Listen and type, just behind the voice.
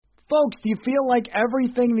Folks, do you feel like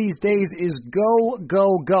everything these days is go, go,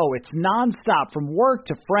 go? It's nonstop from work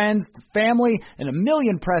to friends to family and a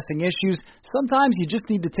million pressing issues. Sometimes you just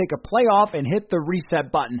need to take a play off and hit the reset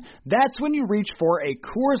button. That's when you reach for a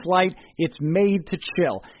Coors Light. It's made to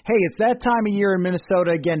chill. Hey, it's that time of year in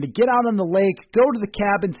Minnesota again to get out on the lake, go to the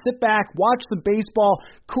cabin, sit back, watch the baseball.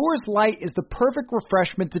 Coors Light is the perfect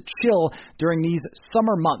refreshment to chill during these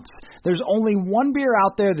summer months. There's only one beer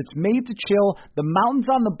out there that's made to chill. The mountains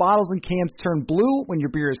on the bottles and cans turn blue when your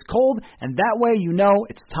beer is cold, and that way you know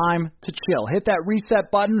it's time to chill. Hit that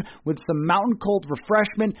reset button with some mountain cold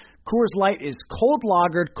refreshment. Coors Light is cold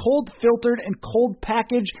lagered, cold filtered, and cold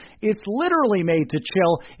packaged. It's literally made to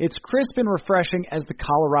chill. It's crisp and refreshing as the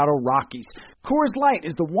Colorado Rockies. Coors Light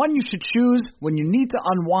is the one you should choose when you need to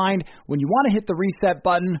unwind, when you want to hit the reset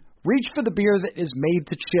button. Reach for the beer that is made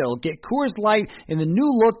to chill. Get Coors Light in the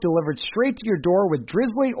new look delivered straight to your door with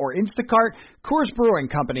Drizzly or Instacart. Coors Brewing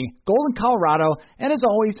Company, Golden, Colorado, and as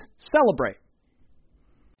always, celebrate.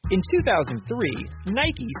 In 2003,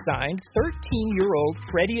 Nike signed 13-year-old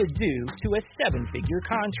Freddie Adu to a 7-figure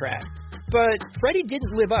contract. But Freddie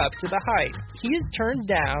didn't live up to the hype. He has turned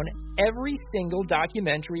down every single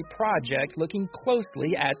documentary project looking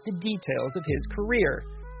closely at the details of his career.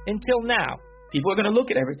 Until now. People are going to look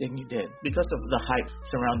at everything you did because of the hype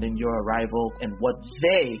surrounding your arrival and what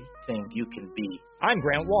they think you can be. I'm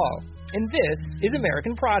Grant Wall, and this is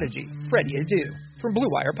American Prodigy, Freddie Adu, from Blue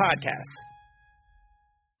Wire Podcast.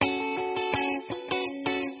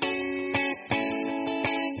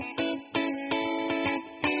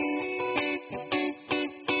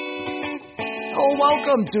 Well,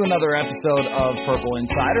 welcome to another episode of Purple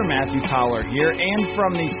Insider. Matthew Collar here, and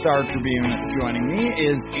from the Star Tribune joining me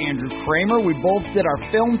is Andrew Kramer. We both did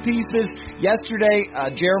our film pieces yesterday.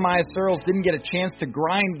 Jeremiah Searles didn't get a chance to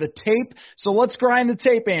grind the tape, so let's grind the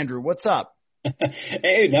tape, Andrew. What's up?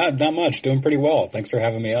 Hey, not much. Doing pretty well. Thanks for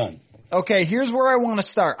having me on. Okay, here's where I want to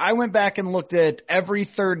start. I went back and looked at every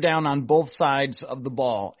third down on both sides of the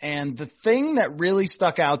ball, and the thing that really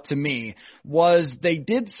stuck out to me was they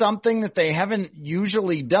did something that they haven't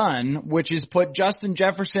usually done, which is put Justin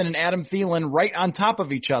Jefferson and Adam Thielen right on top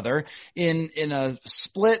of each other in a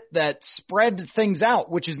split that spread things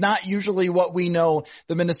out, which is not usually what we know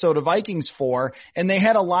the Minnesota Vikings for, and they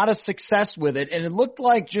had a lot of success with it, and it looked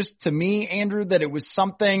like, just to me, Andrew, that it was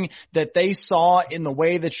something that they saw in the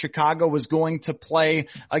way that Chicago was going to play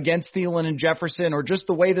against Thielen and Jefferson, or just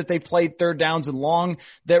the way that they played third downs and long,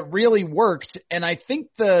 that really worked. And I think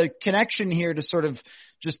the connection here, to sort of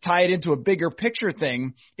just tie it into a bigger picture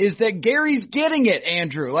thing, is that Gary's getting it,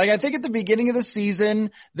 Andrew. Like, I think at the beginning of the season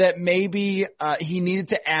that maybe he needed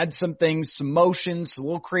to add some things, some motions, a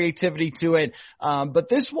little creativity to it. But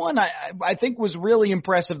this one I think was really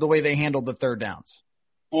impressive, the way they handled the third downs.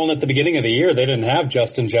 Well, and at the beginning of the year, they didn't have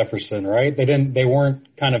Justin Jefferson, right? They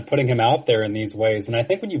weren't kind of putting him out there in these ways. And I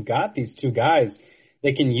think when you've got these two guys,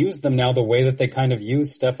 they can use them now the way that they kind of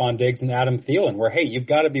use Stephon Diggs and Adam Thielen, where, hey, you've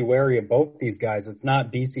got to be wary of both these guys. It's not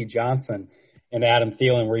B.C. Johnson and Adam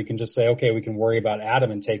Thielen where you can just say, okay, we can worry about Adam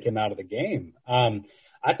and take him out of the game.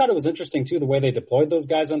 I thought it was interesting, too, the way they deployed those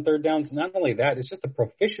guys on third downs. Not only that, it's just the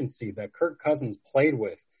proficiency that Kirk Cousins played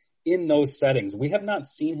with in those settings. We have not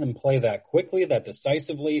seen him play that quickly, that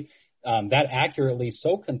decisively, that accurately,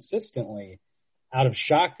 so consistently out of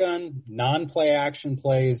shotgun, non-play action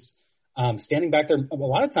plays, standing back there, a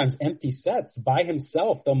lot of times empty sets by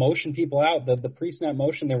himself. They'll motion people out. The pre-snap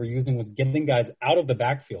motion they were using was getting guys out of the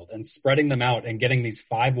backfield and spreading them out and getting these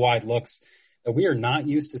 5-wide looks that we are not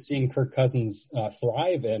used to seeing Kirk Cousins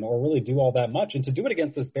thrive in or really do all that much. And to do it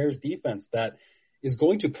against this Bears defense that is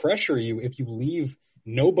going to pressure you if you leave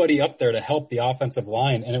nobody up there to help the offensive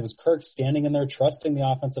line. And it was Kirk standing in there, trusting the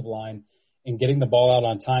offensive line and getting the ball out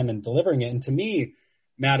on time and delivering it. And to me,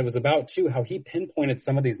 Matt, it was about, too, how he pinpointed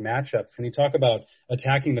some of these matchups. When you talk about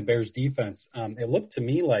attacking the Bears defense, it looked to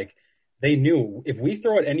me like they knew if we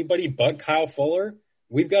throw at anybody but Kyle Fuller,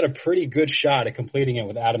 we've got a pretty good shot at completing it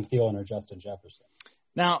with Adam Thielen or Justin Jefferson.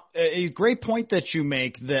 Now, a great point that you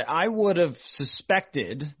make, that I would have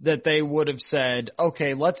suspected that they would have said,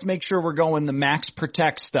 okay, let's make sure we're going the max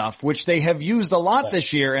protect stuff, which they have used a lot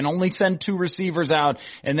this year, and only send 2 receivers out,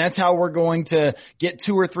 and that's how we're going to get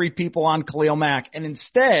 2 or 3 people on Khalil Mack. And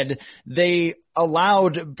instead, they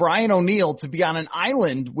allowed Brian O'Neill to be on an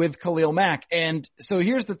island with Khalil Mack. And so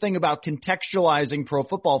here's the thing about contextualizing Pro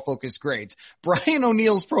Football Focus grades. Brian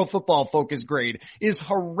O'Neill's Pro Football Focus grade is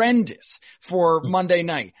horrendous for Monday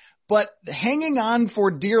night. but hanging on for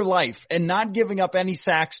dear life and not giving up any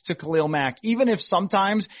sacks to Khalil Mack, even if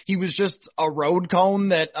sometimes he was just a road cone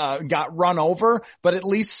that got run over, but at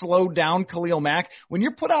least slowed down Khalil Mack. When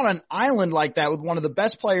you're put on an island like that with one of the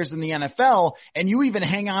best players in the NFL, and you even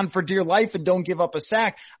hang on for dear life and don't give up a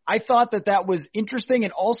sack, I thought that was interesting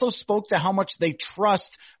and also spoke to how much they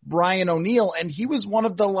trust Brian O'Neill, and he was one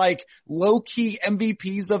of the low-key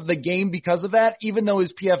MVPs of the game because of that, even though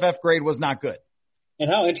his PFF grade was not good. And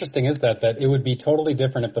how interesting is that it would be totally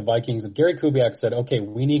different if the Vikings, if Gary Kubiak said, okay,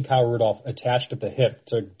 we need Kyle Rudolph attached at the hip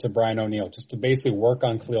to Brian O'Neill, just to basically work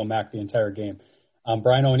on Khalil Mack the entire game.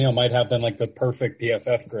 Brian O'Neill might have been the perfect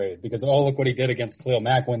PFF grade because, look what he did against Khalil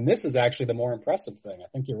Mack, when this is actually the more impressive thing. I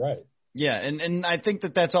think you're right. Yeah, and I think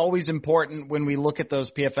that's always important when we look at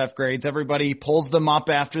those PFF grades. Everybody pulls them up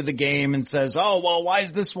after the game and says, oh, well, why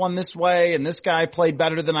is this one this way? And this guy played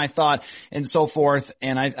better than I thought, and so forth.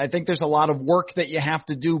 And I think there's a lot of work that you have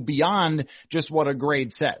to do beyond just what a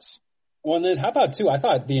grade says. Well, and then how about, too, I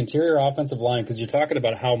thought the interior offensive line, because you're talking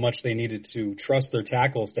about how much they needed to trust their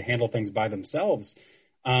tackles to handle things by themselves.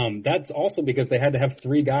 That's also because they had to have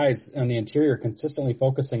three guys on the interior consistently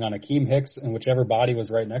focusing on Akeem Hicks and whichever body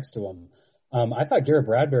was right next to him. I thought Garrett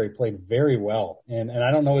Bradbury played very well, and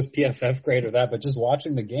I don't know his PFF grade or that, but just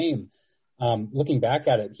watching the game, looking back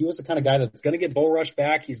at it, he was the kind of guy that's going to get bull rush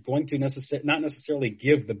back. He's going to not necessarily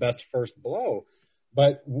give the best first blow,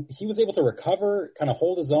 but he was able to recover, kind of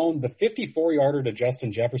hold his own. The 54-yarder to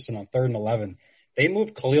Justin Jefferson on 3rd and 11, they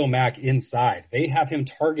moved Khalil Mack inside. They have him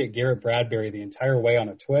target Garrett Bradbury the entire way on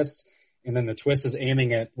a twist, and then the twist is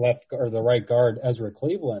aiming at left or the right guard, Ezra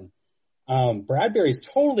Cleveland. Bradbury's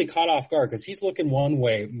totally caught off guard because he's looking one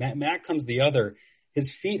way. Mack comes the other.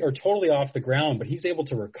 His feet are totally off the ground, but he's able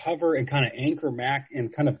to recover and kind of anchor Mack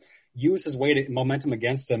and kind of use his weight momentum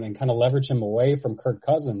against him and kind of leverage him away from Kirk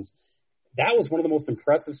Cousins. That was one of the most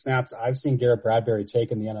impressive snaps I've seen Garrett Bradbury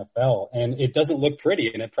take in the NFL, and it doesn't look pretty,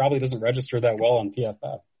 and it probably doesn't register that well on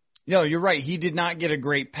PFF. No, you're right. He did not get a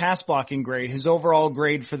great pass blocking grade. His overall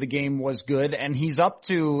grade for the game was good, and he's up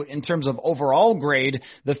to, in terms of overall grade,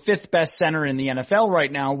 the 5th best center in the NFL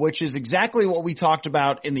right now, which is exactly what we talked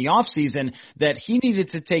about in the offseason, that he needed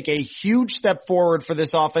to take a huge step forward for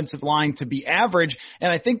this offensive line to be average.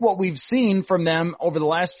 And I think what we've seen from them over the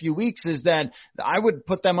last few weeks is that I would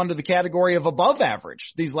put them under the category of above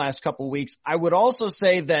average these last couple of weeks. I would also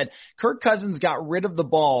say that Kirk Cousins got rid of the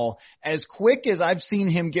ball as quick as I've seen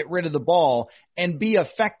him get rid of the ball and be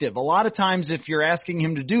effective. A lot of times if you're asking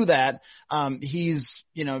him to do that, he's,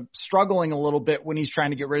 struggling a little bit when he's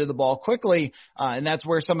trying to get rid of the ball quickly, and that's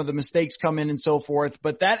where some of the mistakes come in and so forth.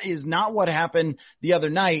 But that is not what happened the other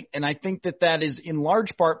night, and I think that is in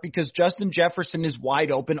large part because Justin Jefferson is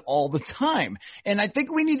wide open all the time. And I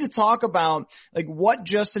think we need to talk about what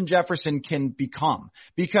Justin Jefferson can become,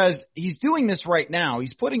 because he's doing this right now.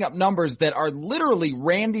 He's putting up numbers that are literally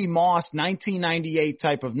Randy Moss 1998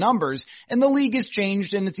 type of numbers, and the league has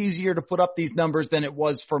changed and it's easier to put up these numbers than it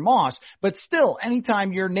was for Moss. But still,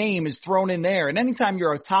 anytime your name is thrown in there and anytime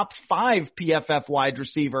you're a top 5 PFF wide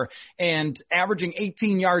receiver and averaging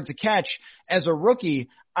 18 yards a catch as a rookie,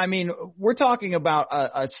 I mean, we're talking about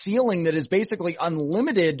a ceiling that is basically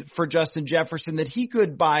unlimited for Justin Jefferson, that he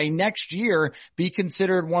could by next year be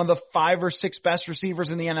considered one of the 5 or 6 best receivers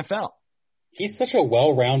in the NFL. He's such a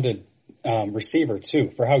well-rounded receiver,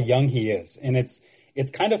 too, for how young he is. And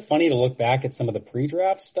it's kind of funny to look back at some of the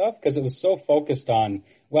pre-draft stuff because it was so focused on,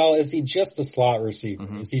 well, is he just a slot receiver?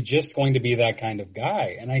 Mm-hmm. Is he just going to be that kind of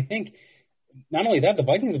guy? And I think not only that, the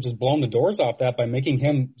Vikings have just blown the doors off that by making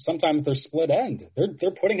him sometimes their split end.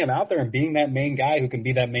 They're putting him out there and being that main guy who can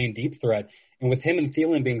be that main deep threat. And with him and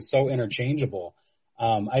Thielen being so interchangeable,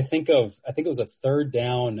 I think it was a 3rd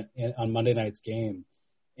down on Monday night's game.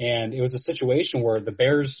 And it was a situation where the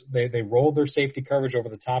Bears, they rolled their safety coverage over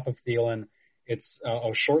the top of Thielen. It's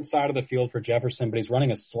a short side of the field for Jefferson, but he's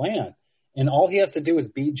running a slant. And all he has to do is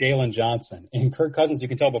beat Jalen Johnson. And Kirk Cousins, you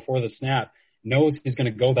can tell before the snap, knows he's going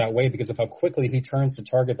to go that way because of how quickly he turns to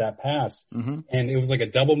target that pass. Mm-hmm. And it was like a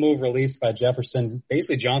double move release by Jefferson.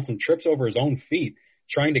 Basically, Johnson trips over his own feet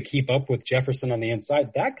trying to keep up with Jefferson on the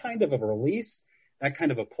inside. That kind of a release, that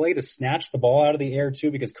kind of a play to snatch the ball out of the air,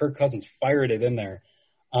 too, because Kirk Cousins fired it in there.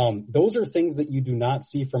 Those are things that you do not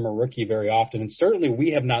see from a rookie very often, and certainly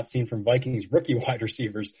we have not seen from Vikings rookie wide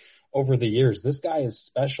receivers over the years. This guy is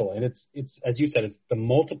special, and it's as you said, it's the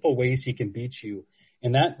multiple ways he can beat you,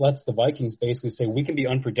 and that lets the Vikings basically say we can be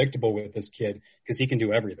unpredictable with this kid because he can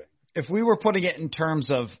do everything. If we were putting it in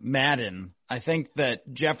terms of Madden, I think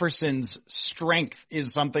that Jefferson's strength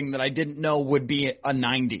is something that I didn't know would be a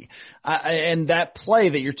 90. And that play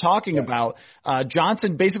that you're talking about,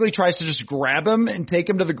 Johnson basically tries to just grab him and take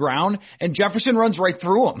him to the ground, and Jefferson runs right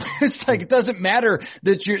through him. It's like it doesn't matter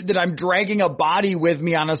that I'm dragging a body with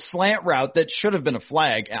me on a slant route that should have been a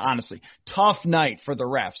flag, honestly. Tough night for the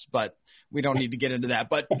refs, but we don't need to get into that.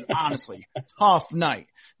 But honestly, tough night.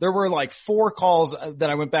 There were like 4 calls that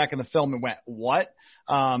I went back in the film and went, what?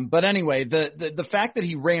 But anyway, the fact that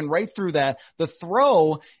he ran right through that, the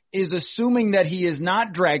throw is assuming that he is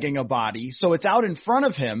not dragging a body, so it's out in front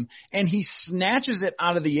of him, and he snatches it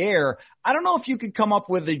out of the air. I don't know if you could come up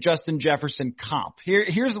with a Justin Jefferson comp.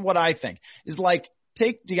 Here's what I think, is like,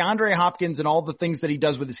 take DeAndre Hopkins and all the things that he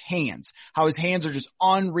does with his hands, how his hands are just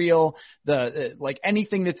unreal, like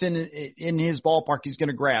anything that's in his ballpark he's going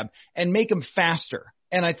to grab, and make him faster.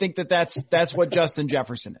 And I think that's what Justin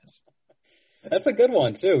Jefferson is. That's a good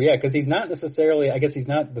one, too, yeah, because he's not necessarily – I guess he's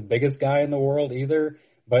not the biggest guy in the world either,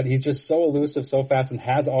 but he's just so elusive, so fast, and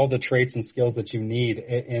has all the traits and skills that you need,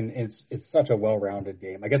 and it's such a well-rounded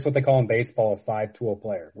game. I guess what they call in baseball a 5-tool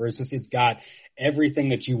player, where it's got everything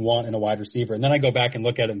that you want in a wide receiver. And then I go back and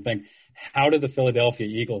look at it and think, how did the Philadelphia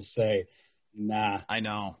Eagles say, nah, I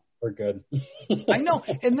know, we're good? I know.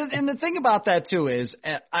 And the thing about that, too, is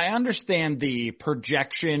I understand the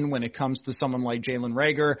projection when it comes to someone like Jalen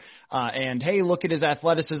Reagor and, hey, look at his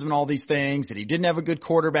athleticism and all these things, and he didn't have a good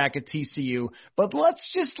quarterback at TCU. But let's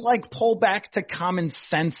just, like, pull back to common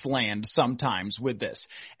sense land sometimes with this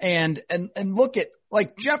and look at,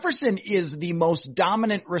 like, Jefferson is the most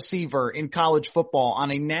dominant receiver in college football on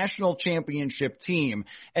a national championship team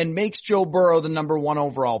and makes Joe Burrow the number 1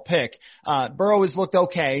 overall pick. Burrow has looked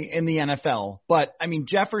okay in the NFL, but, I mean,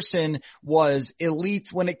 Jefferson was elite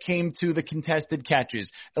when it came to the contested catches,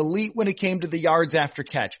 elite when it came to the yards after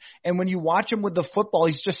catch. And when you watch him with the football,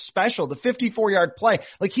 he's just special. The 54-yard play,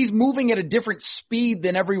 like, he's moving at a different speed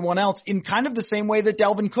than everyone else in kind of the same way that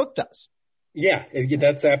Dalvin Cook does. Yeah,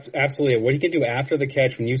 that's absolutely it. What he can do after the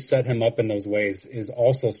catch when you set him up in those ways is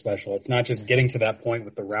also special. It's not just getting to that point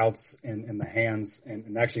with the routes and the hands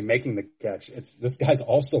and actually making the catch. This guy's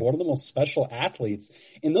also one of the most special athletes.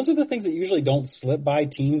 And those are the things that usually don't slip by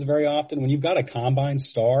teams very often. When you've got a combine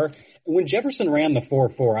star, when Jefferson ran the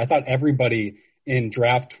 4.4, I thought everybody in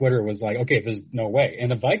draft Twitter was like, okay, there's no way.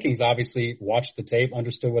 And the Vikings obviously watched the tape,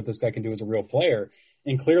 understood what this guy can do as a real player,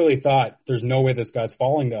 and clearly thought there's no way this guy's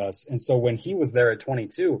falling to us. And so when he was there at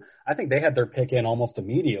 22, I think they had their pick in almost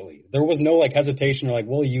immediately. There was no like hesitation or like,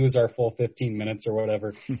 we'll use our full 15 minutes or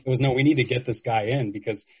whatever. It was, no, we need to get this guy in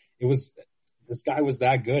because this guy was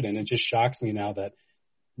that good. And it just shocks me now that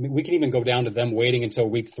we can even go down to them waiting until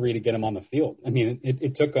week 3 to get him on the field. I mean,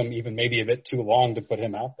 it took them even maybe a bit too long to put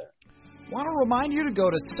him out there. Want to remind you to go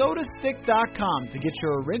to SodaStick.com to get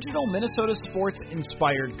your original Minnesota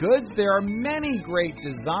sports-inspired goods. There are many great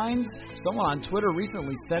designs. Someone on Twitter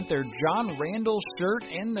recently sent their John Randall shirt,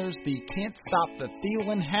 and there's the Can't Stop the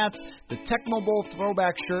Thielen hats, the Tecmo Bowl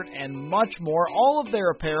throwback shirt, and much more. All of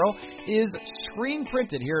their apparel is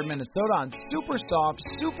screen-printed here in Minnesota on super soft,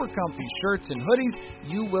 super comfy shirts and hoodies.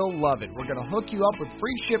 You will love it. We're going to hook you up with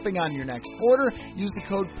free shipping on your next order. Use the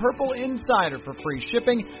code PURPLEINSIDER for free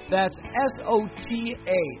shipping. That's SotaStick.com.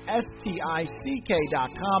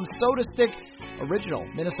 SodaStick, original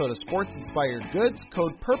Minnesota sports-inspired goods.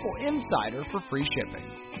 Code PURPLEINSIDER for free shipping.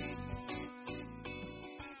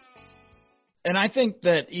 And I think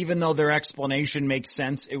that even though their explanation makes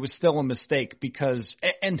sense, it was still a mistake because,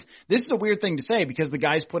 and this is a weird thing to say because the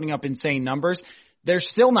guy's putting up insane numbers, they're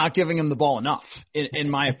still not giving him the ball enough,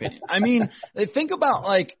 in my opinion. I mean, think about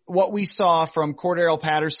like what we saw from Cordarrelle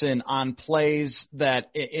Patterson on plays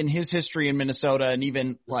that in his history in Minnesota and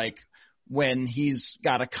even like when he's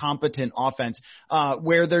got a competent offense,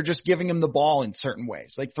 where they're just giving him the ball in certain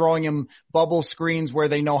ways, like throwing him bubble screens where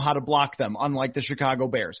they know how to block them, unlike the Chicago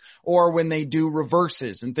Bears, or when they do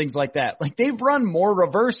reverses and things like that. Like they've run more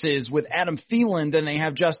reverses with Adam Thielen than they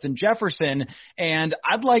have Justin Jefferson, and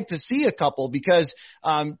I'd like to see a couple because,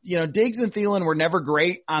 Diggs and Thielen were never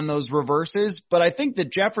great on those reverses, but I think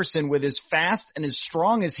that Jefferson, with as fast and as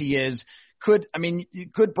strong as he is, could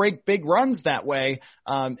break big runs that way,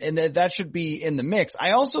 and that should be in the mix.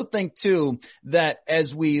 I also think, too, that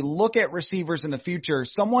as we look at receivers in the future,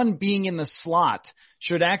 someone being in the slot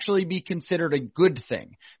should actually be considered a good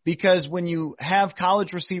thing because when you have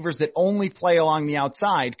college receivers that only play along the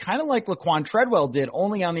outside, kind of like Laquan Treadwell did,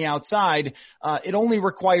 only on the outside, it only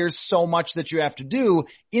requires so much that you have to do.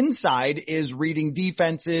 Inside is reading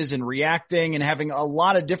defenses and reacting and having a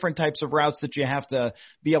lot of different types of routes that you have to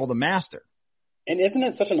be able to master. And isn't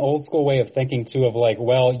it such an old school way of thinking, too, of like,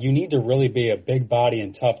 well, you need to really be a big body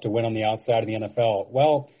and tough to win on the outside of the NFL?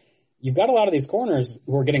 Well, you've got a lot of these corners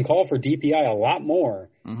who are getting called for DPI a lot more.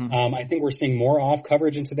 Mm-hmm. I think we're seeing more off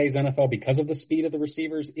coverage in today's NFL because of the speed of the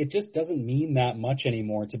receivers. It just doesn't mean that much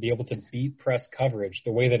anymore to be able to beat press coverage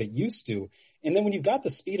the way that it used to. And then when you've got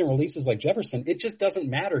the speed and releases like Jefferson, it just doesn't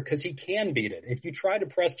matter because he can beat it. If you try to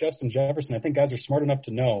press Justin Jefferson, I think guys are smart enough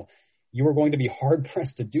to know you are going to be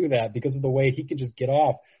hard-pressed to do that because of the way he can just get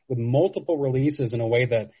off with multiple releases in a way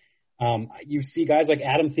that you see guys like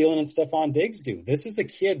Adam Thielen and Stephon Diggs do. This is a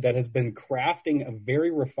kid that has been crafting a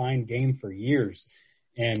very refined game for years.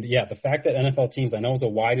 And, yeah, the fact that NFL teams, I know it's a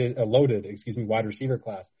loaded wide receiver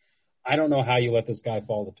class. I don't know how you let this guy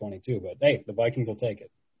fall to 22, but, hey, the Vikings will take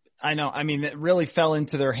it. I know. I mean, it really fell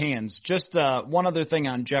into their hands. Just one other thing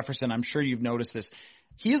on Jefferson, I'm sure you've noticed this.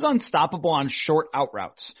 He is unstoppable on short out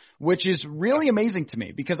routes, which is really amazing to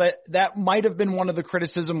me because that might have been one of the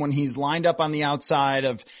criticism when he's lined up on the outside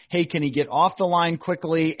of, hey, can he get off the line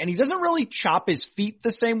quickly? And he doesn't really chop his feet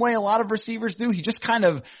the same way a lot of receivers do. He just kind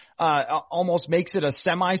of almost makes it a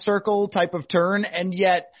semicircle type of turn, and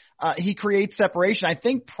yet he creates separation, I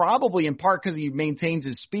think probably in part because he maintains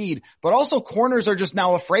his speed, but also corners are just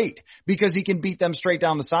now afraid because he can beat them straight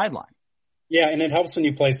down the sideline. Yeah, and it helps when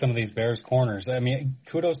you play some of these Bears corners. I mean,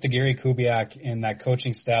 kudos to Gary Kubiak and that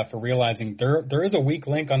coaching staff for realizing there is a weak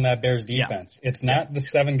link on that Bears defense. Yeah. It's not the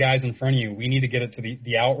 7 guys in front of you. We need to get it to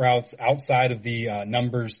the out routes outside of the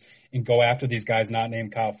numbers and go after these guys not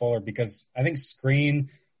named Kyle Fuller because I think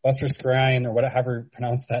Buster Skrine, or whatever you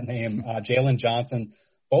pronounce that name, Jalen Johnson,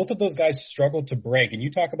 both of those guys struggled to break. And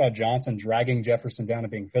you talk about Johnson dragging Jefferson down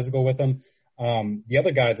and being physical with him. The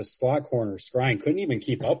other guy, the slot corner, Skrine, couldn't even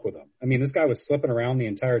keep up with him. I mean, this guy was slipping around the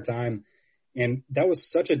entire time, and that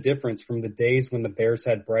was such a difference from the days when the Bears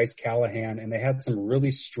had Bryce Callahan, and they had some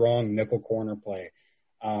really strong nickel corner play.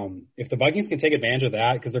 If the Vikings can take advantage of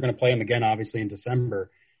that, because they're going to play them again, obviously, in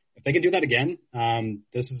December, if they can do that again,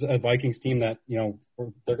 this is a Vikings team that,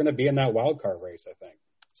 they're going to be in that wild card race, I think.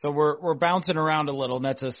 So we're bouncing around a little, and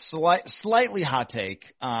that's a slightly hot take.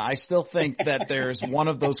 I still think that there's one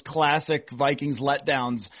of those classic Vikings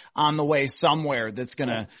letdowns on the way somewhere that's going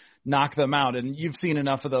to knock them out, and you've seen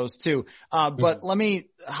enough of those too. But let me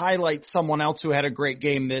highlight someone else who had a great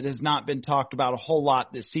game that has not been talked about a whole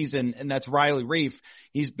lot this season, and that's Riley Reiff.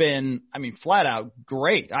 He's been, flat out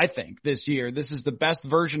great, I think, this year. This is the best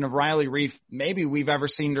version of Riley Reiff maybe we've ever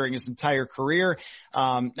seen during his entire career.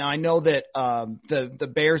 Now, I know that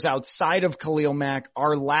the Bears outside of Khalil Mack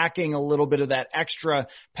are lacking a little bit of that extra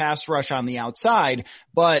pass rush on the outside,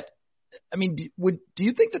 but do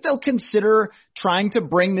you think that they'll consider trying to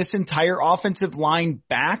bring this entire offensive line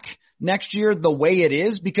back next year the way it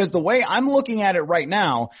is? Because the way I'm looking at it right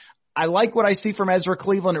now, I like what I see from Ezra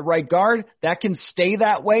Cleveland at right guard. That can stay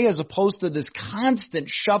that way as opposed to this constant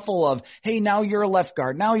shuffle of, hey, now you're a left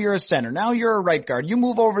guard, now you're a center, now you're a right guard, you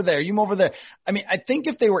move over there, you move over there. I think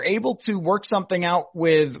if they were able to work something out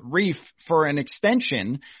with Reiff for an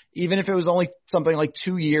extension, even if it was only something like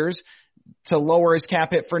 2 years, to lower his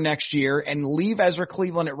cap hit for next year and leave Ezra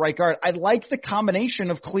Cleveland at right guard. I like the combination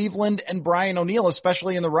of Cleveland and Brian O'Neill,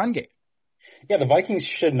 especially in the run game. Yeah, the Vikings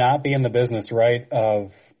should not be in the business, right,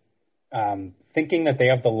 of thinking that they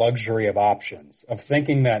have the luxury of options, of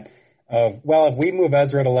thinking that, if we move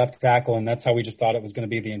Ezra to left tackle and that's how we just thought it was going to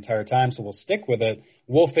be the entire time, so we'll stick with it,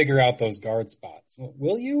 we'll figure out those guard spots.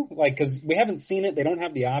 Will you? Because we haven't seen it. They don't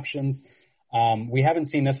have the options. We haven't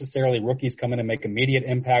seen necessarily rookies come in and make immediate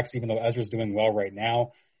impacts, even though Ezra's doing well right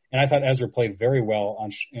now. And I thought Ezra played very well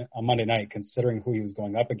on Monday night, considering who he was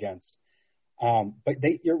going up against. But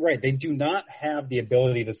you're right. They do not have the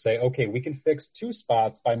ability to say, okay, we can fix 2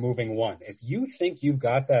 spots by moving 1. If you think you've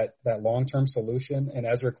got that long-term solution in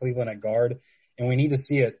Ezra Cleveland at guard, and we need to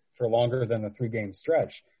see it for longer than a 3-game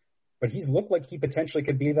stretch, but he's looked like he potentially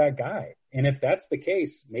could be that guy. And if that's the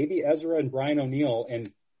case, maybe Ezra and Brian O'Neill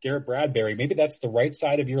and Garrett Bradbury, maybe that's the right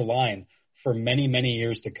side of your line for many, many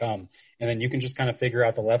years to come. And then you can just kind of figure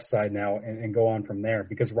out the left side now and go on from there.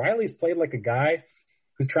 Because Riley's played like a guy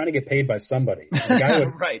who's trying to get paid by somebody. A guy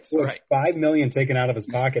with, right. $5 million taken out of his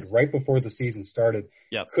pocket right before the season started.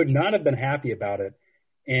 Yep. Could not have been happy about it.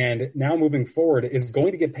 And now moving forward is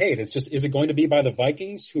going to get paid. It's just, is it going to be by the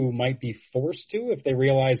Vikings, who might be forced to if they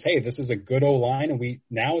realize, hey, this is a good O-line and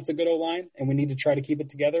now it's a good O-line and we need to try to keep it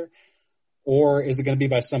together? Or is it going to be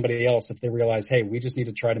by somebody else if they realize, hey, we just need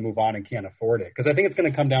to try to move on and can't afford it? Because I think it's going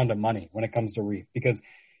to come down to money when it comes to Reiff, because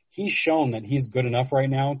he's shown that he's good enough right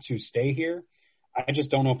now to stay here. I just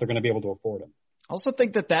don't know if they're going to be able to afford him. I also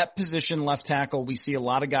think that position left tackle, we see a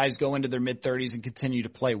lot of guys go into their mid-30s and continue to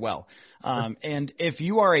play well. And if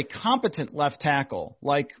you are a competent left tackle,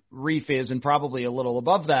 like Reiff is and probably a little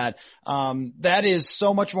above that, that is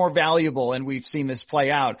so much more valuable, and we've seen this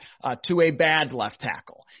play out, to a bad left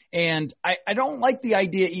tackle. And I don't like the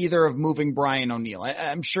idea either of moving Brian O'Neill.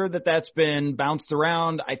 I'm sure that's been bounced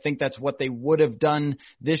around. I think that's what they would have done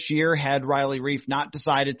this year had Riley Reiff not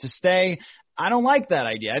decided to stay. I don't like that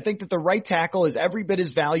idea. I think that the right tackle is every bit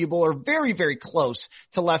as valuable or very, very close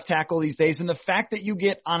to left tackle these days. And the fact that you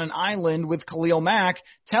get on an island with Khalil Mack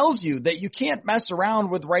tells you that you can't mess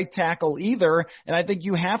around with right tackle either. And I think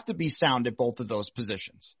you have to be sound at both of those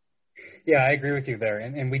positions. Yeah, I agree with you there.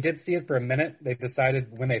 And we did see it for a minute. They decided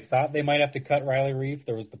when they thought they might have to cut Riley Reiff,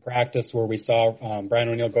 there was the practice where we saw Brian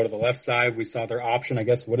O'Neill go to the left side. We saw their option, I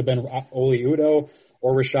guess, would have been Oli Udoh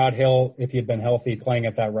or Rashad Hill if he had been healthy playing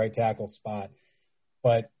at that right tackle spot.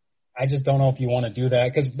 But I just don't know if you want to do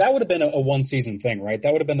that because that would have been a one-season thing, right?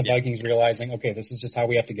 That would have been the Vikings realizing, okay, this is just how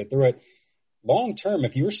we have to get through it. Long term,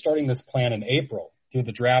 if you were starting this plan in April through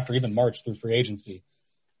the draft or even March through free agency,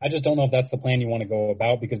 I just don't know if that's the plan you want to go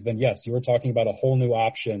about because then, yes, you were talking about a whole new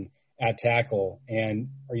option at tackle. And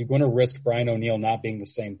are you going to risk Brian O'Neill not being the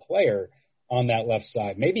same player on that left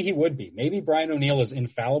side? Maybe he would be. Maybe Brian O'Neill is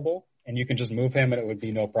infallible and you can just move him and it would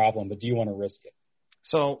be no problem. But do you want to risk it?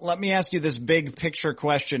 So let me ask you this big picture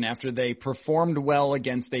question after they performed well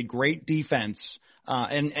against a great defense.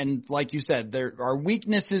 And like you said, there are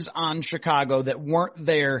weaknesses on Chicago that weren't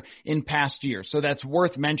there in past years. So that's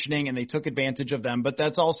worth mentioning, and they took advantage of them. But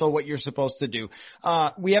that's also what you're supposed to do.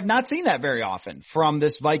 We have not seen that very often from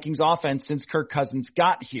this Vikings offense since Kirk Cousins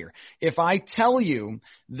got here. If I tell you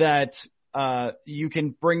that you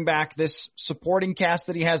can bring back this supporting cast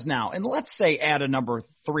that he has now, and let's say add a number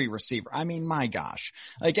 3 receiver. I mean, my gosh,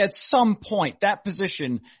 like at some point that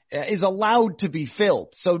position is allowed to be filled.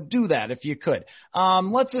 So do that if you could.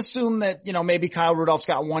 Let's assume that, maybe Kyle Rudolph's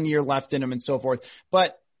got 1 year left in him and so forth.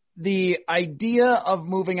 But the idea of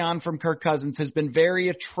moving on from Kirk Cousins has been very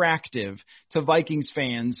attractive to Vikings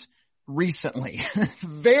fans recently.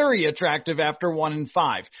 Very attractive after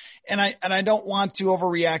 1-5. And I don't want to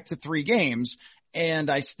overreact to 3 games. And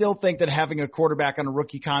I still think that having a quarterback on a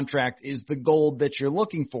rookie contract is the gold that you're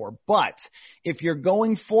looking for. But if you're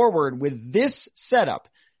going forward with this setup,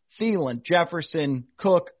 Thielen, Jefferson,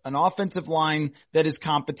 Cook, an offensive line that is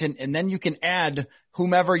competent, and then you can add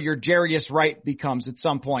whomever your Jarius Wright becomes at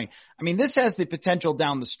some point. I mean, this has the potential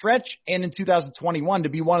down the stretch and in 2021 to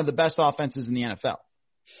be one of the best offenses in the NFL.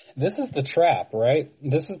 This is the trap, right?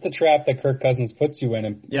 This is the trap that Kirk Cousins puts you in,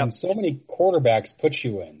 and so many quarterbacks put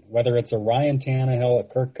you in, whether it's a Ryan Tannehill, a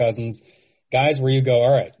Kirk Cousins, guys where you go,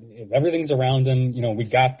 all right, if everything's around him, we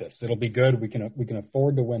got this. It'll be good. We can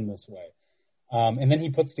afford to win this way. And then he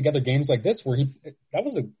puts together games like this where that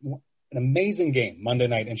was an amazing game Monday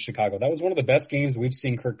night in Chicago. That was one of the best games we've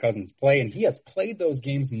seen Kirk Cousins play, and he has played those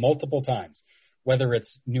games multiple times, whether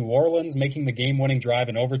it's New Orleans making the game-winning drive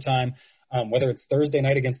in overtime, whether it's Thursday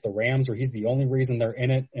night against the Rams where he's the only reason they're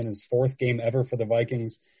in it in his 4th game ever for the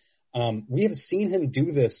Vikings. We have seen him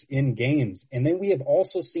do this in games, and then we have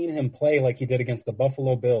also seen him play like he did against the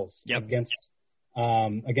Buffalo Bills, against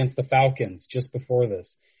the Falcons just before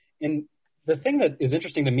this. And the thing that is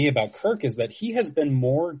interesting to me about Kirk is that he has been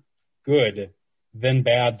more good than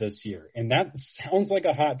bad this year. And that sounds like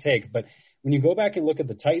a hot take, but when you go back and look at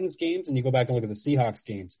the Titans games and you go back and look at the Seahawks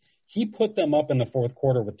games, he put them up in the 4th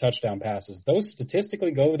quarter with touchdown passes. Those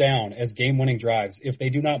statistically go down as game-winning drives if they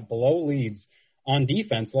do not blow leads on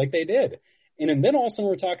defense like they did. And then also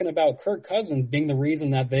we're talking about Kirk Cousins being the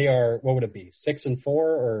reason that they are, what would it be, 6-4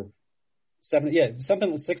 or 7? Yeah, something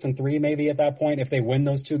like 6-3 maybe at that point if they win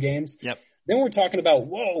those 2 games. Yep. Then we're talking about,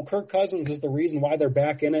 whoa, Kirk Cousins is the reason why they're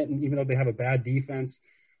back in it, and even though they have a bad defense.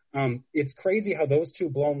 It's crazy how those 2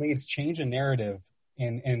 blown leads change a narrative.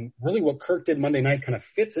 And really what Kirk did Monday night kind of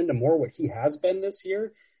fits into more what he has been this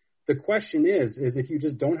year. The question is if you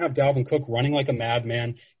just don't have Dalvin Cook running like a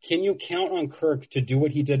madman, can you count on Kirk to do what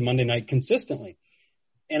he did Monday night consistently?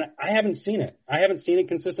 And I haven't seen it. I haven't seen it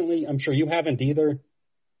consistently. I'm sure you haven't either.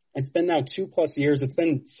 It's been now 2+ years. It's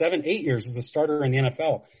been 7-8 years as a starter in the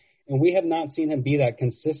NFL. And we have not seen him be that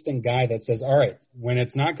consistent guy that says, all right, when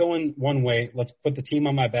it's not going one way, let's put the team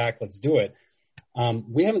on my back. Let's do it.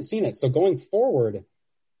 We haven't seen it. So going forward,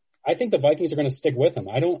 I think the Vikings are going to stick with him.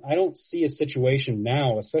 I don't see a situation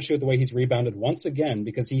now, especially with the way he's rebounded once again,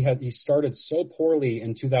 because he started so poorly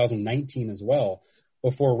in 2019 as well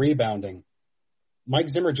before rebounding. Mike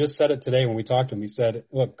Zimmer just said it today when we talked to him. He said,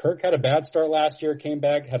 look, Kirk had a bad start last year, came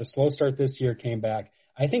back, had a slow start this year, came back.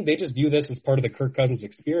 I think they just view this as part of the Kirk Cousins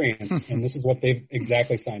experience, and this is what they've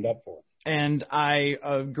exactly signed up for. And I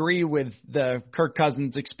agree with the Kirk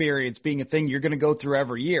Cousins experience being a thing you're going to go through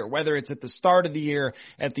every year, whether it's at the start of the year,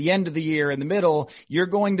 at the end of the year, in the middle. You're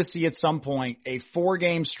going to see at some point a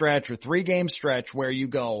 4-game stretch or 3-game stretch where you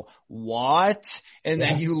go, what? And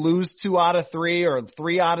then you lose 2 out of 3 or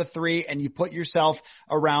 3 out of 3, and you put yourself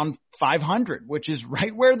around 500, which is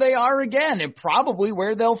right where they are again and probably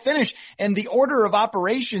where they'll finish. And the order of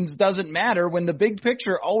operations doesn't matter when the big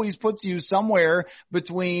picture always puts you somewhere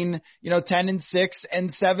between, 10-6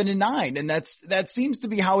 and 7-9. And that seems to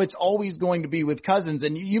be how it's always going to be with Cousins.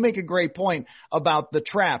 And you make a great point about the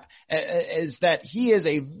trap, is that he is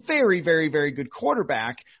a very, very, very good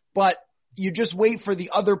quarterback, but you just wait for the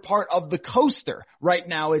other part of the coaster. Right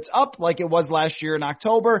now it's up like it was last year in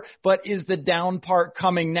October, but is the down part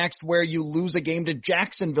coming next where you lose a game to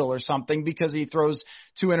Jacksonville or something because he throws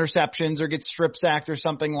 2 interceptions or gets strip sacked or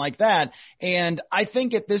something like that? And I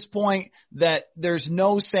think at this point that there's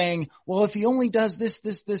no saying, well, if he only does this,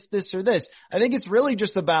 or this. I think it's really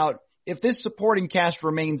just about, if this supporting cast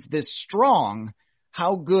remains this strong,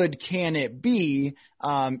 how good can it be,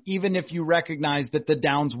 even if you recognize that the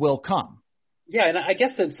downs will come? Yeah, and I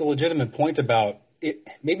guess that's a legitimate point about it.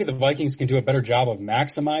 Maybe the Vikings can do a better job of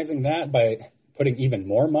maximizing that by putting even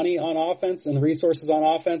more money on offense and resources on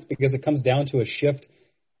offense, because it comes down to a shift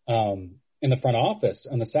in the front office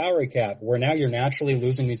on the salary cap, where now you're naturally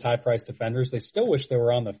losing these high-priced defenders. They still wish they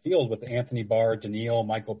were on the field with Anthony Barr, Daniil,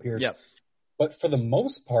 Michael Pierce. Yep. But for the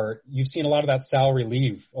most part, you've seen a lot of that salary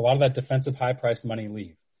leave, a lot of that defensive high-priced money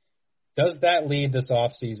leave. Does that lead this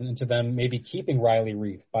offseason into them maybe keeping Riley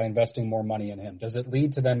Reif by investing more money in him? Does it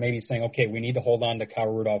lead to them maybe saying, okay, we need to hold on to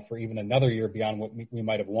Kyle Rudolph for even another year beyond what we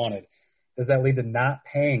might have wanted? Does that lead to not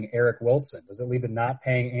paying Eric Wilson? Does it lead to not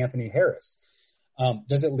paying Anthony Harris?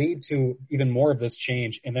 Does it lead to even more of this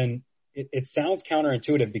change? And then it sounds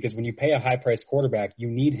counterintuitive, because when you pay a high-priced quarterback, you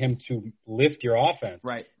need him to lift your offense.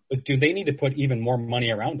 Right. But do they need to put even more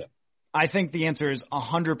money around him? I think the answer is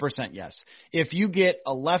 100% yes. If you get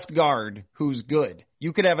a left guard who's good,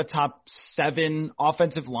 you could have a top 7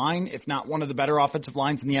 offensive line, if not one of the better offensive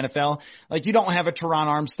lines in the NFL. Like, you don't have a Teron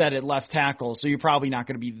Armstead at left tackle, so you're probably not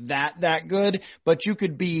going to be that good, but you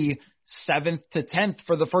could be 7th to 10th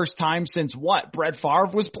for the first time since Brett Favre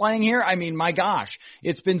was playing here? I mean, my gosh,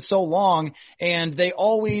 it's been so long, and they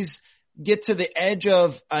always get to the edge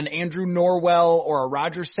of an Andrew Norwell or a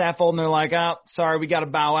Roger Saffold, and they're like, sorry, we got to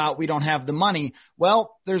bow out. We don't have the money.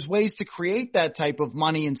 Well, there's ways to create that type of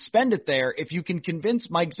money and spend it there if you can convince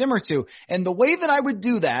Mike Zimmer to. And the way that I would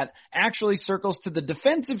do that actually circles to the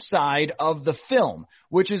defensive side of the film,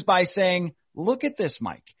 which is by saying, look at this,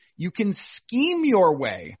 Mike. You can scheme your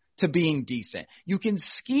way to being decent. You can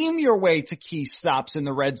scheme your way to key stops in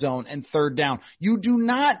the red zone and third down. You do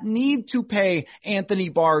not need to pay Anthony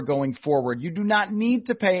Barr going forward. You do not need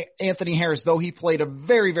to pay Anthony Harris, though he played a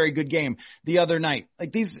very, very good game the other night.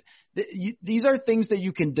 Like, these are things that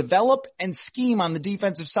you can develop and scheme on the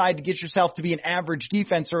defensive side to get yourself to be an average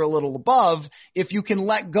defense or a little above, if you can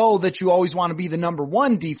let go that you always want to be the number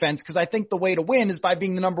 1 defense, because I think the way to win is by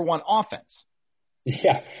being the number 1 offense.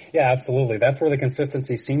 Yeah, absolutely. That's where the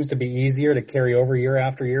consistency seems to be easier to carry over year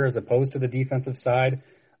after year as opposed to the defensive side.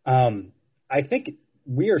 I think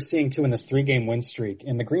we are seeing, too, in this 3-game win streak,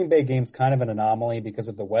 and the Green Bay game's kind of an anomaly because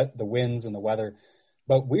of the winds and the weather,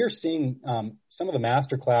 but we are seeing some of the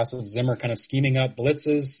masterclass of Zimmer kind of scheming up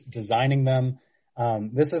blitzes, designing them.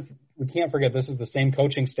 We can't forget, this is the same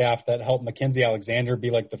coaching staff that helped Mackenzie Alexander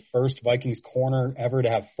be like the first Vikings corner ever to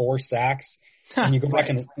have 4 sacks. And you go back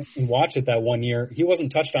and watch it that one year, he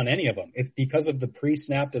wasn't touched on any of them. It's because of the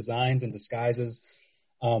pre-snap designs and disguises.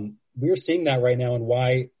 We're seeing that right now, and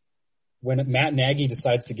why, when Matt Nagy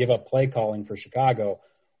decides to give up play calling for Chicago,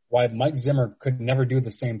 why Mike Zimmer could never do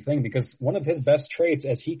the same thing, because one of his best traits,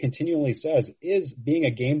 as he continually says, is being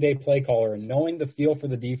a game day play caller and knowing the feel for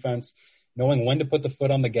the defense, knowing when to put the foot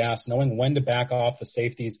on the gas, knowing when to back off the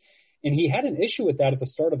safeties. And he had an issue with that at the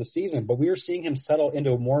start of the season, but we were seeing him settle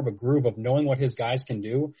into more of a groove of knowing what his guys can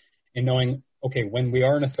do and knowing, okay, when we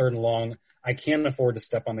are in a 3rd and long, I can afford to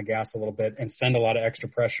step on the gas a little bit and send a lot of extra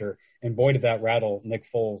pressure. And boy, did that rattle Nick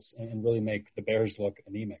Foles and really make the Bears look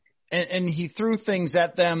anemic. And he threw things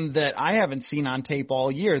at them that I haven't seen on tape all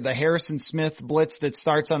year. The Harrison Smith blitz that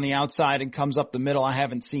starts on the outside and comes up the middle, I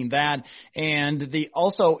haven't seen that. And the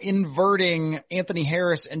also inverting Anthony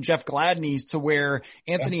Harris and Jeff Gladney to where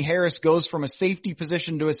Anthony Harris goes from a safety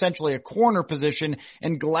position to essentially a corner position,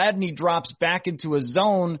 and Gladney drops back into a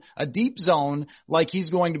zone, a deep zone, like he's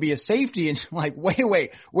going to be a safety. And like,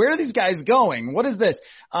 wait, where are these guys going? What is this?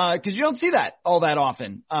 Because you don't see that all that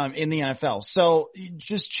often in the NFL. So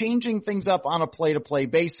just changing things up on a play-to-play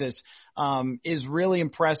basis, is really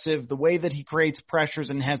impressive. The way that he creates pressures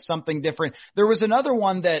and has something different. There was another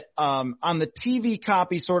one that on the TV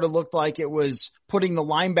copy sort of looked like it was putting the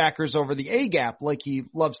linebackers over the A-gap like he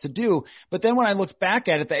loves to do. But then when I looked back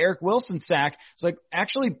at it, the Eric Wilson sack, it's like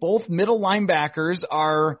actually both middle linebackers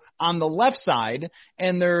are on the left side,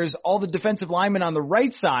 and there's all the defensive linemen on the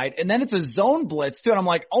right side, and then it's a zone blitz, too. And I'm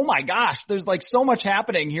like, oh, my gosh, there's like so much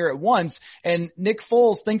happening here at once. And Nick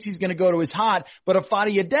Foles thinks he's going to go to his hot, but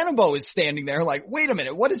Afadi Adenabo is standing there like, wait a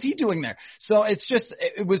minute, what is he doing there? So it's just,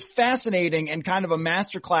 it was fascinating and kind of a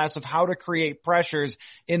masterclass of how to create pressures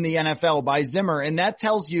in the NFL by Zimmer. And that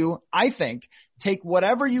tells you, I think, take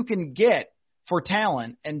whatever you can get for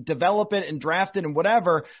talent and develop it and draft it and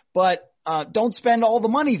whatever, but don't spend all the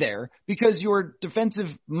money there because your defensive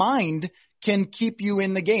mind can keep you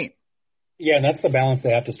in the game. Yeah, and that's the balance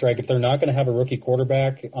they have to strike. If they're not going to have a rookie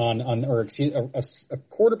quarterback a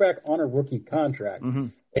quarterback on a rookie contract,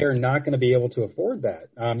 they are not going to be able to afford that.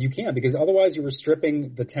 You can't, because otherwise you were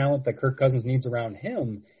stripping the talent that Kirk Cousins needs around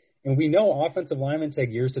him. And we know offensive linemen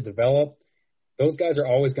take years to develop. Those guys are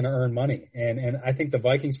always going to earn money. And I think the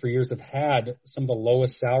Vikings for years have had some of the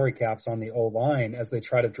lowest salary caps on the O-line as they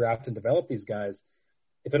try to draft and develop these guys.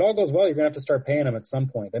 If it all goes well, you're going to have to start paying them at some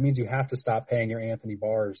point. That means you have to stop paying your Anthony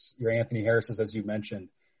Barrs, your Anthony Harrises, as you mentioned.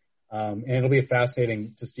 And it'll be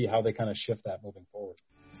fascinating to see how they kind of shift that moving forward.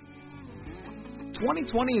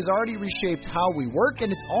 2020 has already reshaped how we work,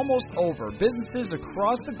 and it's almost over. Businesses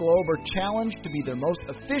across the globe are challenged to be their most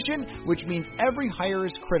efficient, which means every hire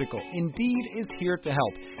is critical. Indeed is here to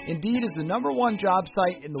help. Indeed is the #1 job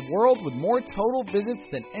site in the world with more total visits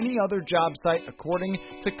than any other job site, according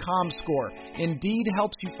to ComScore. Indeed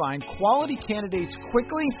helps you find quality candidates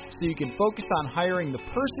quickly so you can focus on hiring the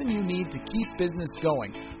person you need to keep business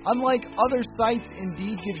going. Unlike other sites,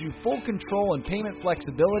 Indeed gives you full control and payment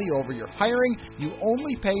flexibility over your hiring. You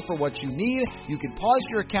only pay for what you need. You can pause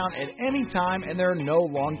your account at any time, and there are no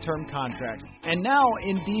long-term contracts. And now,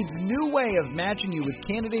 Indeed's new way of matching you with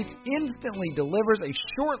candidates instantly delivers a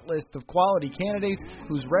short list of quality candidates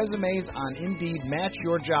whose resumes on Indeed match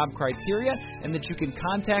your job criteria and that you can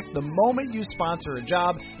contact the moment you sponsor a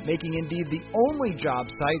job, making Indeed the only job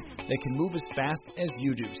site that can move as fast as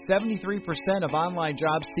you do. 73% of online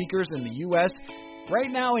job seekers in the U.S.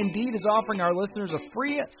 Right now, Indeed is offering our listeners a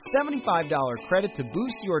free $75 credit to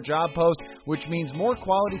boost your job post, which means more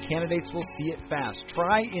quality candidates will see it fast.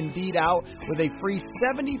 Try Indeed out with a free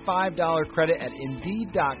 $75 credit at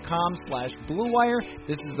Indeed.com/BlueWire.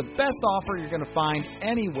 This is the best offer you're going to find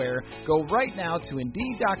anywhere. Go right now to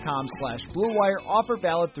Indeed.com/BlueWire. Offer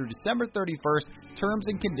valid through December 31st. Terms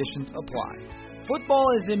and conditions apply. Football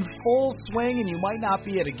is in full swing, and you might not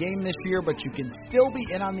be at a game this year, but you can still be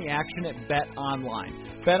in on the action at BetOnline.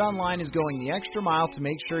 BetOnline is going the extra mile to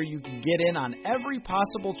make sure you can get in on every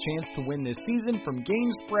possible chance to win this season, from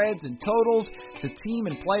game spreads and totals to team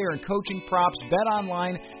and player and coaching props.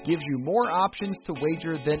 BetOnline gives you more options to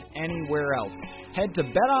wager than anywhere else. Head to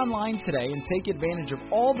BetOnline today and take advantage of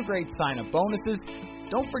all the great sign-up bonuses.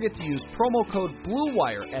 Don't forget to use promo code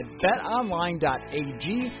BlueWire at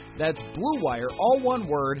betonline.ag. That's BlueWire, all one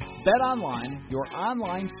word. BetOnline, your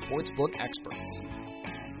online sportsbook experts.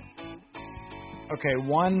 Okay,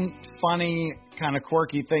 one funny, kind of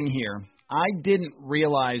quirky thing here. I didn't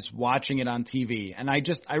realize watching it on TV, and I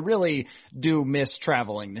really do miss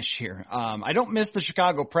traveling this year. I don't miss the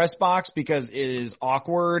Chicago press box because it is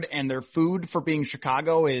awkward, and their food for being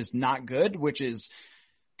Chicago is not good, which is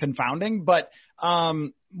confounding. But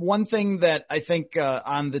one thing that I think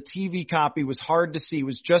on the TV copy was hard to see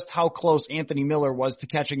was just how close Anthony Miller was to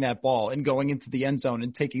catching that ball and going into the end zone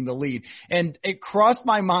and taking the lead. And it crossed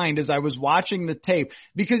my mind as I was watching the tape,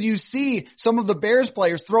 because you see some of the Bears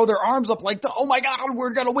players throw their arms up like, oh my God,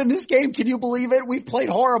 we're going to win this game. Can you believe it? We've played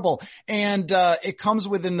horrible. And it comes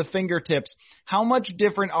within the fingertips. How much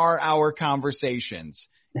different are our conversations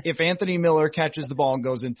if Anthony Miller catches the ball and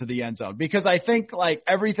goes into the end zone? Because I think like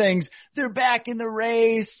they're back in the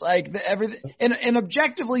race, everything. And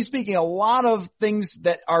objectively speaking, a lot of things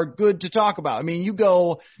that are good to talk about. I mean, you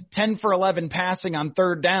go 10 for 11 passing on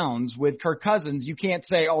third downs with Kirk Cousins. You can't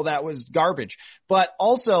say, oh, that was garbage. But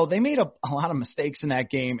also they made a lot of mistakes in that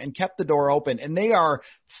game and kept the door open. And they are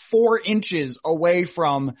 4 inches away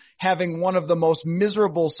from having one of the most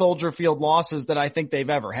miserable Soldier Field losses that I think they've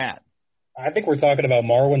ever had. I think we're talking about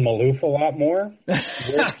Marwin Maloof a lot more.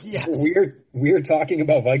 Yes. We're talking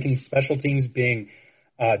about Vikings special teams being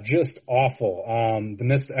just awful. The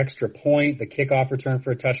missed extra point, the kickoff return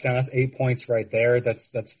for a touchdown, that's 8 points right there. That's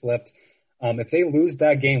flipped. If they lose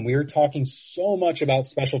that game, we're talking so much about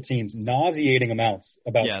special teams, nauseating amounts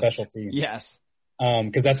about special teams. Yes.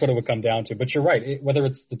 because that's what it would come down to. But you're right. Whether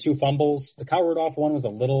it's the 2 fumbles, the Kyle Rudolph one was a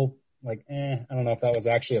little like, I don't know if that was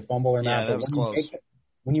actually a fumble or not. Yeah, that was close.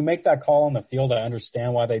 When you make that call on the field, I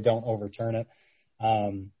understand why they don't overturn it,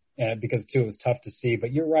 because, too, it was tough to see.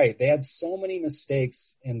 But you're right. They had so many mistakes,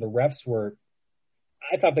 and the refs were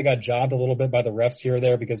 – I thought they got jobbed a little bit by the refs here or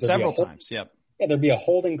there because – Several times, yep. Yeah, there'd be a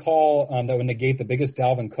holding call that would negate the biggest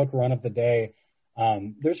Dalvin Cook run of the day.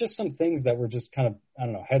 There's just some things that were just kind of, I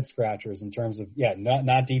don't know, head scratchers in terms of,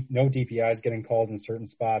 no DPIs getting called in certain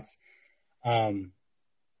spots.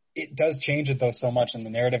 It does change it, though, so much in the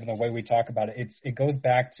narrative and the way we talk about it. It goes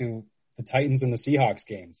back to the Titans and the Seahawks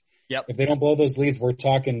games. Yep. If they don't blow those leads, we're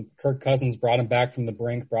talking Kirk Cousins brought him back from the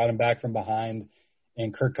brink, brought him back from behind,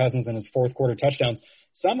 and Kirk Cousins in his fourth quarter touchdowns.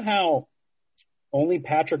 Somehow, only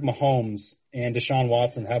Patrick Mahomes and Deshaun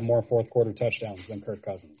Watson have more fourth quarter touchdowns than Kirk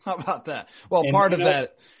Cousins. How about that? Well, part of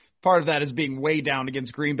that is being way down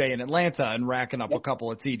against Green Bay and Atlanta and racking up a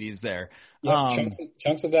couple of TDs there.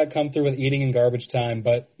 Chunks of that come through with eating in garbage time,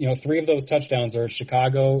 but 3 of those touchdowns are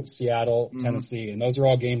Chicago, Seattle, Tennessee, and those are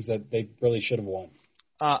all games that they really should have won.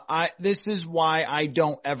 This is why I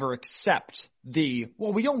don't ever accept we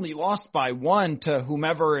only lost by 1 to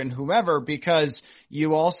whomever, because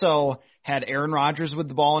you also had Aaron Rodgers with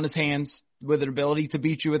the ball in his hands, with an ability to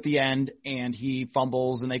beat you at the end, and he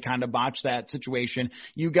fumbles, and they kind of botched that situation.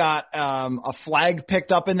 You got a flag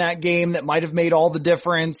picked up in that game that might have made all the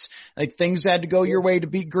difference. Like, things had to go your way to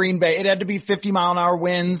beat Green Bay. It had to be 50-mile-an-hour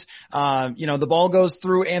winds. The ball goes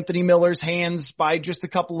through Anthony Miller's hands by just a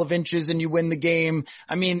couple of inches, and you win the game.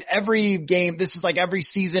 I mean, every game, this is like every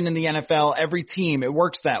season in the NFL, every team, it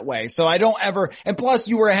works that way. So I don't ever – and plus,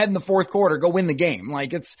 you were ahead in the fourth quarter. Go win the game.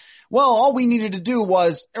 Like, all we needed to do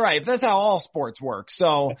was, all right, that's how all sports work.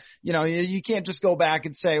 So, you can't just go back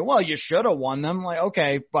and say, well, you should have won them. Like,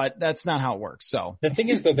 okay, but that's not how it works. So the thing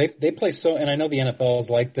is, though, they play so, and I know the NFL is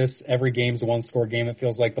like this. Every game's a one-score game, it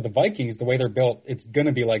feels like. But the Vikings, the way they're built, it's going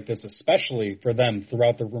to be like this, especially for them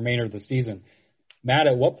throughout the remainder of the season. Matt,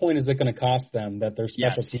 at what point is it going to cost them that their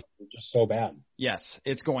special teams are just so bad? Yes,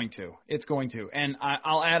 it's going to. And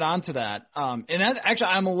I'll add on to that. Actually,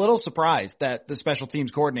 I'm a little surprised that the special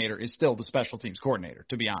teams coordinator is still the special teams coordinator,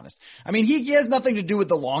 to be honest. I mean, he has nothing to do with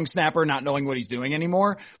the long snapper not knowing what he's doing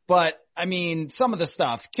anymore. But, I mean, some of the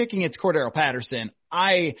stuff, kicking it's Cordero Patterson,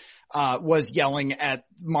 I was yelling at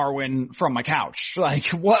Marwin from my couch. Like,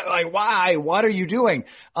 what? Like, why? What are you doing?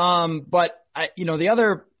 But, the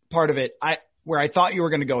other part of it, where I thought you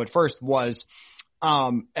were going to go at first was,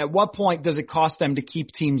 at what point does it cost them to keep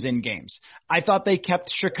teams in games? I thought they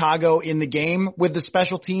kept Chicago in the game with the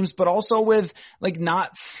special teams, but also with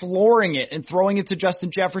not flooring it and throwing it to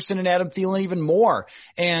Justin Jefferson and Adam Thielen even more.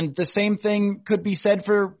 And the same thing could be said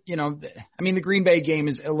for, the Green Bay game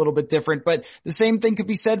is a little bit different, but the same thing could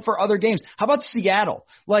be said for other games. How about Seattle?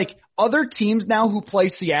 Other teams now who play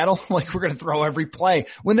Seattle, we're going to throw every play.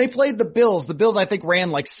 When they played the Bills I think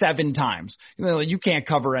ran 7 times. You can't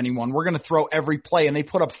cover anyone. We're going to throw every play, and they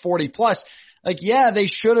put up 40+. They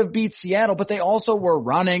should have beat Seattle, but they also were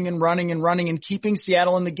running and keeping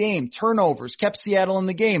Seattle in the game. Turnovers kept Seattle in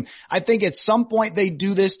the game. I think at some point they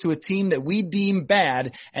do this to a team that we deem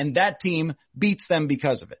bad, and that team beats them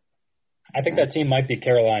because of it. I think that team might be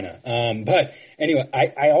Carolina. But anyway,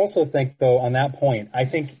 I also think, though, on that point, I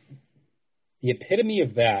think the epitome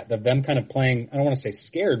of that, of them kind of playing, I don't want to say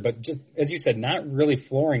scared, but just, as you said, not really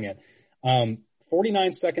flooring it.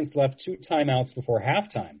 49 seconds left, 2 timeouts before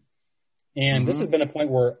halftime. And this has been a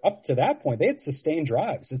point where, up to that point, they had sustained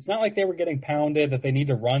drives. It's not like they were getting pounded, that they need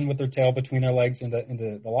to run with their tail between their legs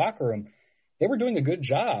into the locker room. They were doing a good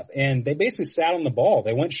job, and they basically sat on the ball.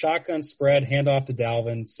 They went shotgun spread, handoff to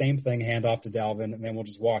Dalvin, same thing, handoff to Dalvin, and then we'll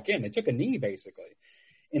just walk in. They took a knee, basically.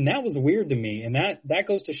 And that was weird to me, and that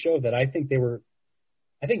goes to show that I think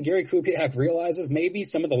Gary Kubiak realizes maybe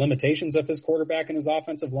some of the limitations of his quarterback and his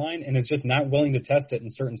offensive line and is just not willing to test it in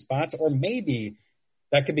certain spots, or maybe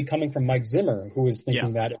that could be coming from Mike Zimmer, who is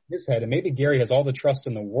thinking that in his head, and maybe Gary has all the trust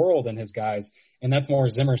in the world in his guys, and that's more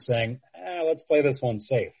Zimmer saying, let's play this one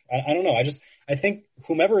safe. I don't know. I think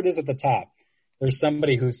whomever it is at the top, there's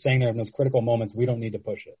somebody who's saying there in those critical moments, we don't need to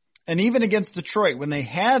push it. And even against Detroit, when they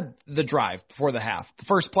had the drive before the half, the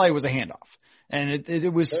first play was a handoff. And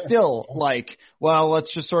it was still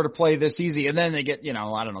let's just sort of play this easy. And then they get,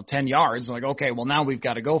 10 yards. Like, okay, well, now we've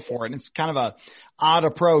got to go for it. And it's kind of a odd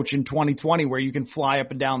approach in 2020 where you can fly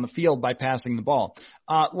up and down the field by passing the ball.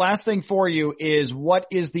 Last thing for you is, what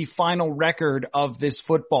is the final record of this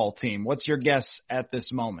football team? What's your guess at this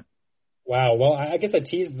moment? Wow. Well, I guess I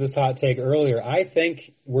teased this hot take earlier. I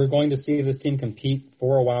think we're going to see this team compete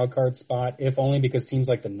for a wild card spot, if only because teams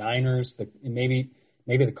like the Niners, maybe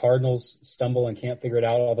Maybe the Cardinals stumble and can't figure it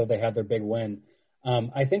out, although they had their big win.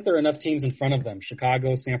 I think there are enough teams in front of them,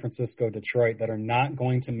 Chicago, San Francisco, Detroit, that are not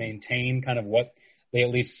going to maintain kind of what they at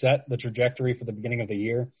least set the trajectory for the beginning of the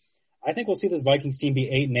year. I think we'll see this Vikings team be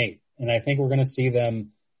 8-8, and I think we're going to see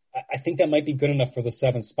them. I think that might be good enough for the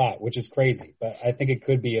 7th spot, which is crazy, but I think it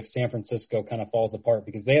could be if San Francisco kind of falls apart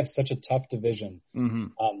because they have such a tough division.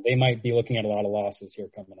 They might be looking at a lot of losses here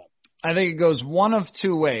coming up. I think it goes one of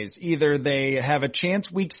two ways. Either they have a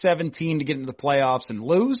chance week 17 to get into the playoffs and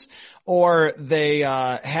lose, or they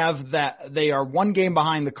they are one game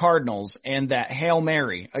behind the Cardinals, and that Hail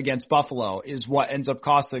Mary against Buffalo is what ends up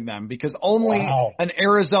costing them, because only an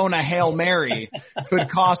Arizona Hail Mary could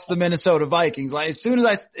cost the Minnesota Vikings. Like as soon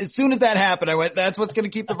as that happened, I went, that's what's going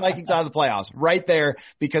to keep the Vikings out of the playoffs right there,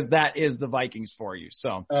 because that is the Vikings for you.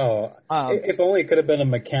 So if only it could have been a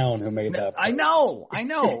McCown who made that. I know.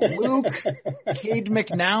 Luke, Cade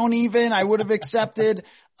McNown even, I would have accepted.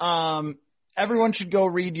 Everyone should go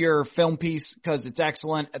read your film piece because it's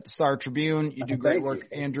excellent at the Star Tribune. You do great work,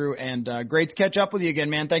 Andrew, and great to catch up with you again,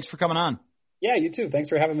 man. Thanks for coming on. Yeah, you too. Thanks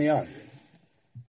for having me on.